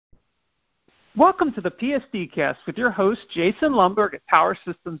Welcome to the PSDcast with your host, Jason Lomberg at Power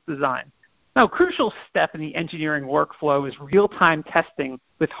Systems Design. Now, a crucial step in the engineering workflow is real-time testing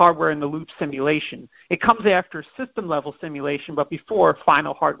with hardware-in-the-loop simulation. It comes after system-level simulation, but before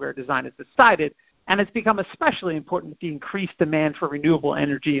final hardware design is decided, and it's become especially important with the increased demand for renewable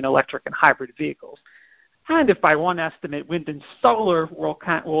energy in electric and hybrid vehicles. And if by one estimate, wind and solar will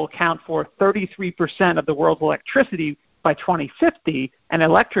account for 33% of the world's electricity by 2050, and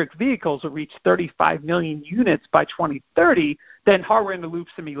electric vehicles will reach 35 million units by 2030, then hardware-in-the-loop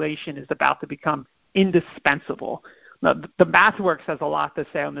simulation is about to become indispensable. Now, the MathWorks has a lot to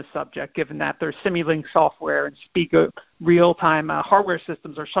say on this subject, given that their simulating software and speaker real-time hardware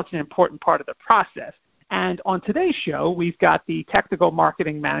systems are such an important part of the process. And on today's show, we've got the technical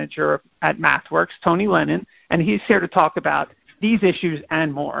marketing manager at MathWorks, Tony Lennon, and he's here to talk about these issues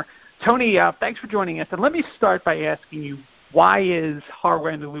and more. Tony, thanks for joining us. And let me start by asking you, why is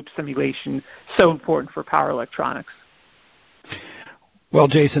hardware-in-the-loop simulation so important for power electronics? Well,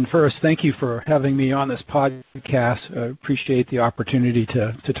 Jason, first, thank you for having me on this podcast. I appreciate the opportunity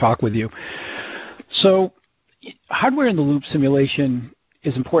to talk with you. So hardware-in-the-loop simulation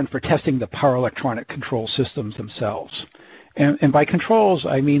is important for testing the power electronic control systems themselves. And by controls,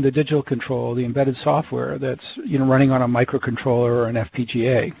 I mean the digital control, the embedded software that's running on a microcontroller or an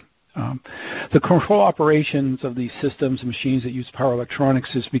FPGA. The control operations of these systems and machines that use power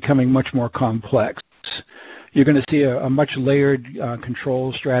electronics is becoming much more complex. You're going to see a much layered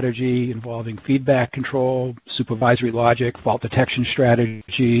control strategy involving feedback control, supervisory logic, fault detection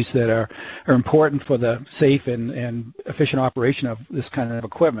strategies that are important for the safe and efficient operation of this kind of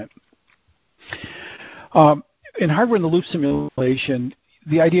equipment. In hardware-in-the-loop simulation,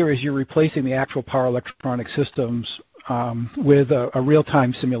 the idea is you're replacing the actual power electronic systems with a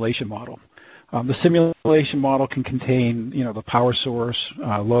real-time simulation model. The simulation model can contain, the power source,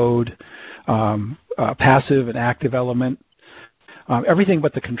 load, passive and active element, everything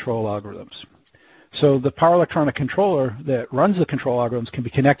but the control algorithms. So the power electronic controller that runs the control algorithms can be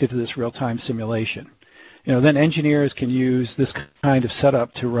connected to this real-time simulation. Then engineers can use this kind of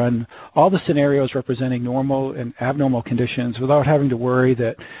setup to run all the scenarios representing normal and abnormal conditions without having to worry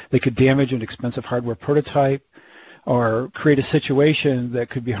that they could damage an expensive hardware prototype or create a situation that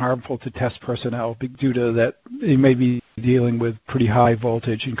could be harmful to test personnel due to that they may be dealing with pretty high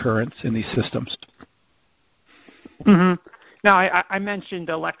voltage and currents in these systems. Mm-hmm. Now, I mentioned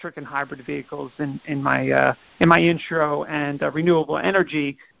electric and hybrid vehicles in my intro and renewable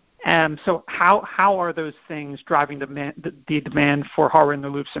energy. So how are those things driving the demand for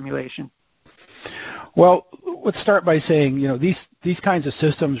hardware-in-the-loop simulation? Well, let's start by saying, these kinds of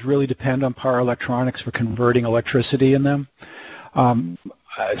systems really depend on power electronics for converting electricity in them.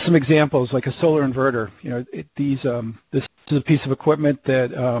 Some examples, like a solar inverter. This is a piece of equipment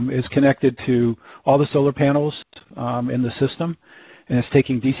that is connected to all the solar panels in the system, and it's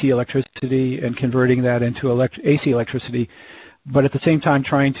taking DC electricity and converting that into AC electricity, but at the same time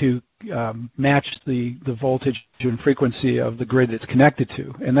trying to match the voltage and frequency of the grid it's connected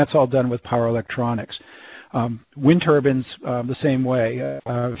to, and that's all done with power electronics. Wind turbines, the same way.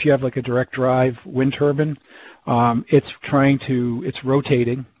 If you have like a direct drive wind turbine, it's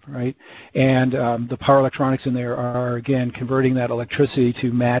rotating, right? And the power electronics in there are, again, converting that electricity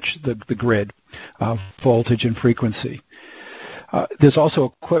to match the grid voltage and frequency. There's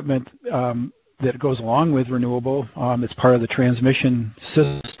also equipment that goes along with renewable. It's part of the transmission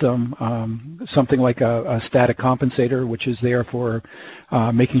system, something like a static compensator, which is there for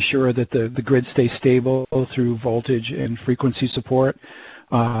making sure that the grid stays stable through voltage and frequency support.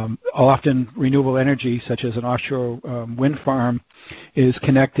 Often renewable energy, such as an offshore wind farm, is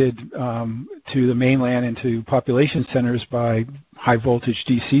connected to the mainland and to population centers by high voltage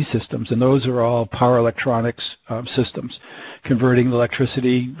DC systems, and those are all power electronics systems, converting the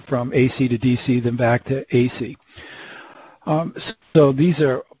electricity from AC to DC, then back to AC. So these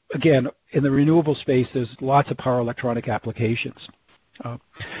are, again, in the renewable space, there's lots of power electronic applications.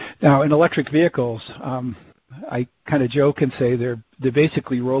 Now, in electric vehicles, I kind of joke and say they're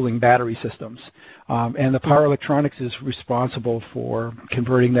basically rolling battery systems, and the power electronics is responsible for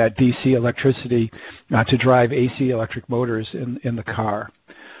converting that DC electricity to drive AC electric motors in the car.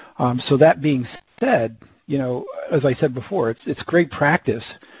 So that being said, as I said before, it's great practice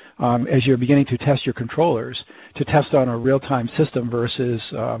as you're beginning to test your controllers to test on a real-time system versus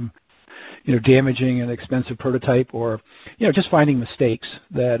damaging an expensive prototype or, just finding mistakes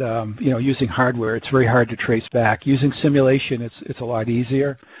that, using hardware, it's very hard to trace back. Using simulation, it's a lot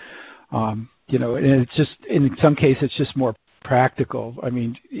easier. And it's just, in some cases, it's just more practical. I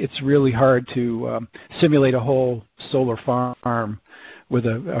mean, it's really hard to simulate a whole solar farm with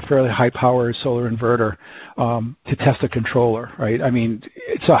a fairly high-power solar inverter to test a controller, right? I mean,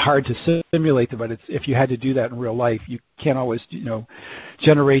 it's hard to simulate, but if you had to do that in real life, you can't always,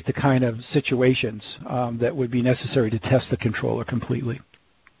 generate the kind of situations that would be necessary to test the controller completely.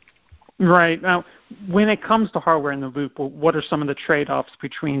 Right. Now, when it comes to hardware in the loop, what are some of the trade-offs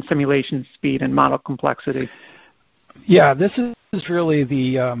between simulation speed and model complexity? Yeah, this is really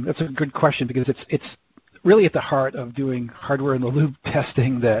that's a good question because it's really at the heart of doing hardware in the loop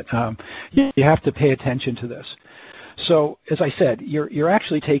testing that you have to pay attention to this. So, as I said, you're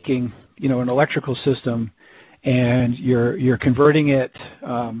actually taking an electrical system and you're converting it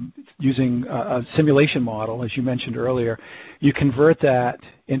using a simulation model, as you mentioned earlier. You convert that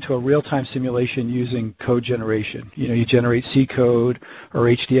into a real-time simulation using code generation. You generate C code or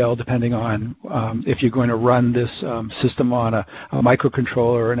HDL depending on if you're going to run this system on a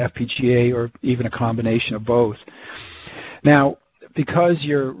microcontroller or an FPGA or even a combination of both. Now, because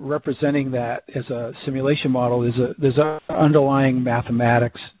you're representing that as a simulation model, there's an underlying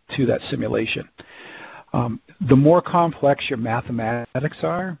mathematics to that simulation. The more complex your mathematics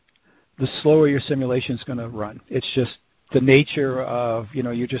are, the slower your simulation is going to run. It's just the nature of,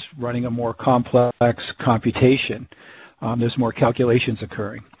 you're just running a more complex computation. There's more calculations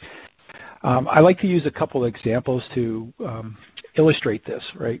occurring. I like to use a couple of examples to illustrate this,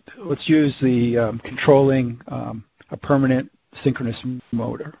 right? Let's use the controlling a permanent synchronous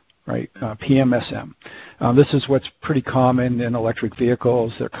motor, right? PMSM. This is what's pretty common in electric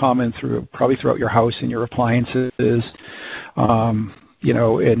vehicles. They're common probably throughout your house and your appliances,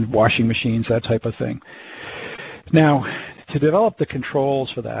 in washing machines, that type of thing. Now, to develop the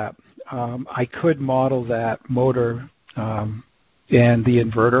controls for that, I could model that motor and the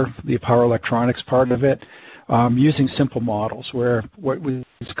inverter, the power electronics part of it, using simple models where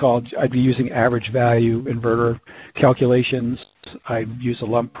I'd be using average value inverter calculations. I'd use a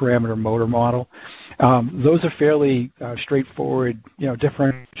lump parameter motor model. Those are fairly straightforward,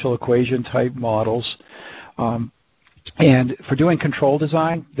 differential equation type models. And for doing control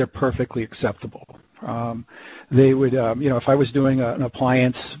design, they're perfectly acceptable. They would, if I was doing an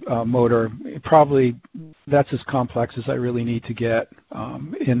appliance motor, probably that's as complex as I really need to get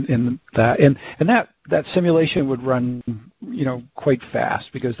in that. And that simulation would run, quite fast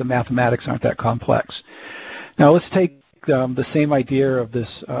because the mathematics aren't that complex. Now let's take the same idea of this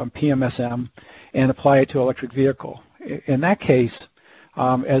PMSM and apply it to an electric vehicle. In that case,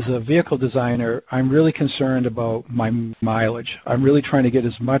 as a vehicle designer, I'm really concerned about my mileage. I'm really trying to get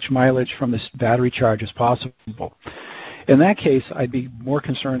as much mileage from this battery charge as possible. In that case, I'd be more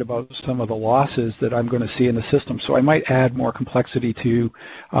concerned about some of the losses that I'm going to see in the system. So I might add more complexity to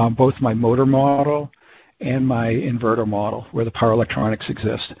both my motor model and my inverter model where the power electronics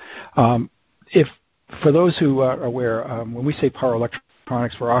exist. For those who are aware, when we say power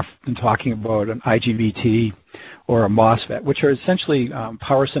electronics, we're often talking about an IGBT or a MOSFET, which are essentially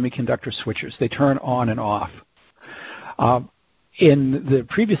power semiconductor switches. They turn on and off. In the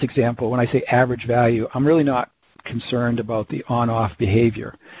previous example, when I say average value, I'm really not concerned about the on-off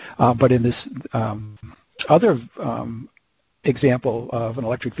behavior. But in this other example of an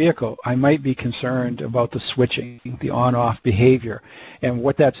electric vehicle, I might be concerned about the switching, the on-off behavior, and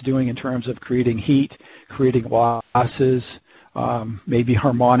what that's doing in terms of creating heat, creating losses, maybe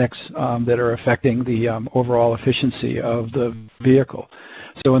harmonics that are affecting the overall efficiency of the vehicle.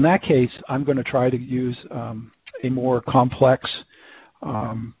 So in that case, I'm going to try to use a more complex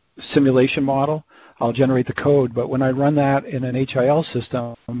simulation model. I'll generate the code, but when I run that in an HIL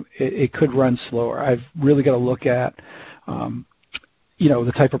system, it could run slower. I've really got to look at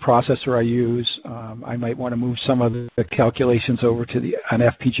the type of processor I use. I might want to move some of the calculations over to an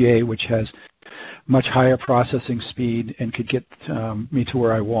FPGA, which has much higher processing speed and could get me to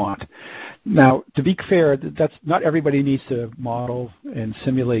where I want. Now, to be fair, that's not everybody needs to model and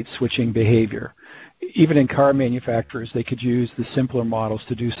simulate switching behavior. Even in car manufacturers, they could use the simpler models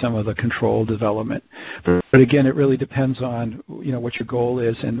to do some of the control development. But again, it really depends on what your goal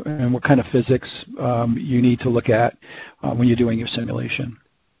is and what kind of physics you need to look at when you're doing your simulation.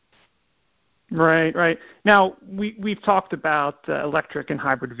 Right. Now, we've talked about electric and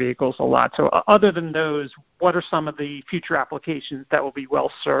hybrid vehicles a lot. So other than those, what are some of the future applications that will be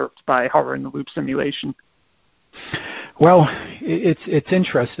well served by hardware-in-the-loop simulation? Well, it's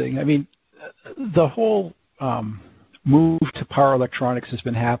interesting. I mean, the whole move to power electronics has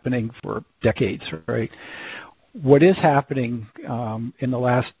been happening for decades, right? What is happening in the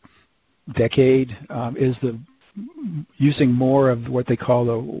last decade is the using more of what they call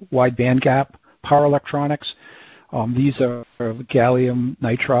the wide bandgap power electronics. These are gallium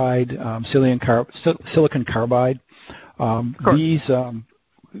nitride, silicon carbide. These,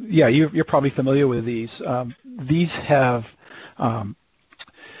 you're probably familiar with these. These have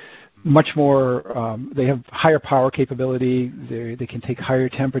much more, they have higher power capability, they can take higher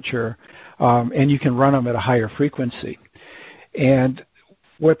temperature, and you can run them at a higher frequency. And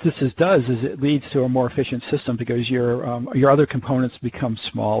what this does is it leads to a more efficient system because your other components become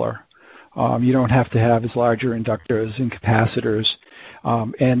smaller. You don't have to have as larger inductors and capacitors.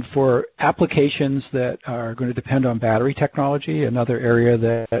 And for applications that are going to depend on battery technology, another area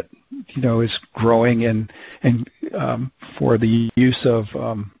that is growing and for the use of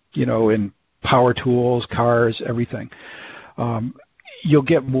in power tools, cars, everything. You'll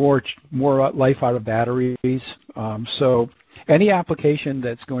get more life out of batteries. So any application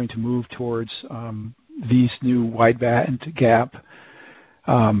that's going to move towards these new wide-band gap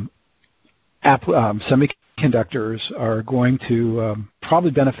semiconductors are going to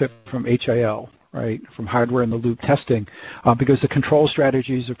probably benefit from HIL, right, from hardware in the loop testing, because the control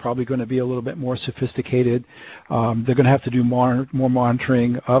strategies are probably going to be a little bit more sophisticated. They're going to have to do more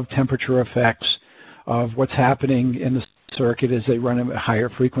monitoring of temperature effects, of what's happening in the circuit as they run them at higher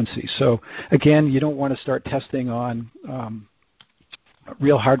frequencies. So again, you don't want to start testing on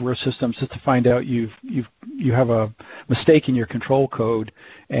real hardware systems just to find out you have a mistake in your control code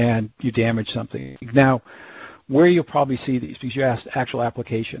and you damage something. Now, where you'll probably see these, because you asked actual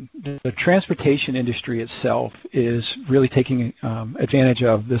application, the transportation industry itself is really taking advantage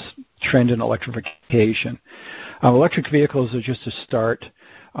of this trend in electrification. Electric vehicles are just a start.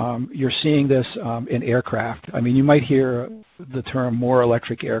 You're seeing this in aircraft. I mean, you might hear the term more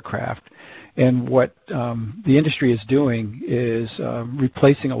electric aircraft. And what the industry is doing is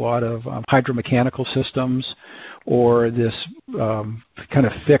replacing a lot of hydromechanical systems or this kind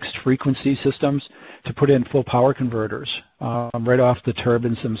of fixed frequency systems to put in full power converters right off the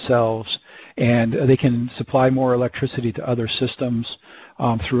turbines themselves. And they can supply more electricity to other systems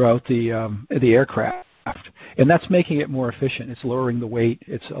throughout the aircraft. And that's making it more efficient. It's lowering the weight.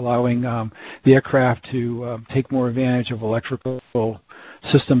 It's allowing the aircraft to take more advantage of electrical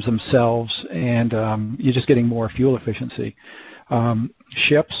systems themselves, and you're just getting more fuel efficiency.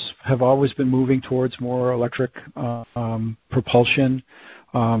 Ships have always been moving towards more electric propulsion.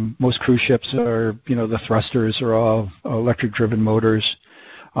 Most cruise ships are, the thrusters are all electric-driven motors.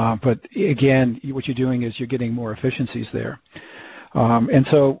 But again, what you're doing is you're getting more efficiencies there. And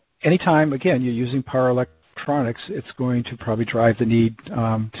so anytime, again, you're using power electronics, it's going to probably drive the need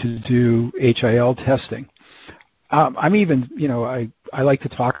to do HIL testing. I'm even, I like to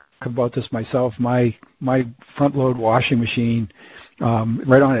talk about this myself. My front-load washing machine,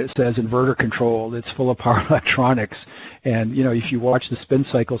 right on it says inverter controlled. It's full of power electronics. And, if you watch the spin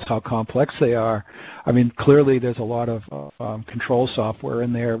cycles, how complex they are, I mean, clearly there's a lot of control software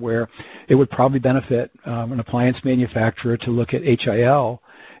in there where it would probably benefit an appliance manufacturer to look at HIL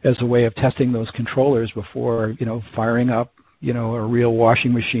as a way of testing those controllers before, firing up, a real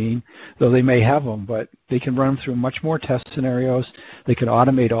washing machine, though they may have them, but they can run through much more test scenarios. They can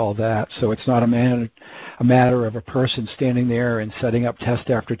automate all that, so it's not a matter of a person standing there and setting up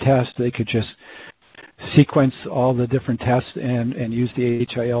test after test. They could just sequence all the different tests and use the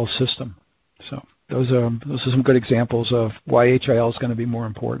HIL system. So those are some good examples of why HIL is going to be more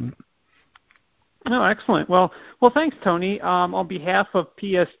important. Oh, excellent. Well, thanks, Tony. On behalf of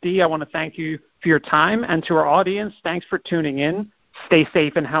PSD, I want to thank you for your time, and to our audience, thanks for tuning in. Stay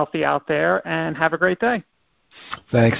safe and healthy out there, and have a great day. Thanks.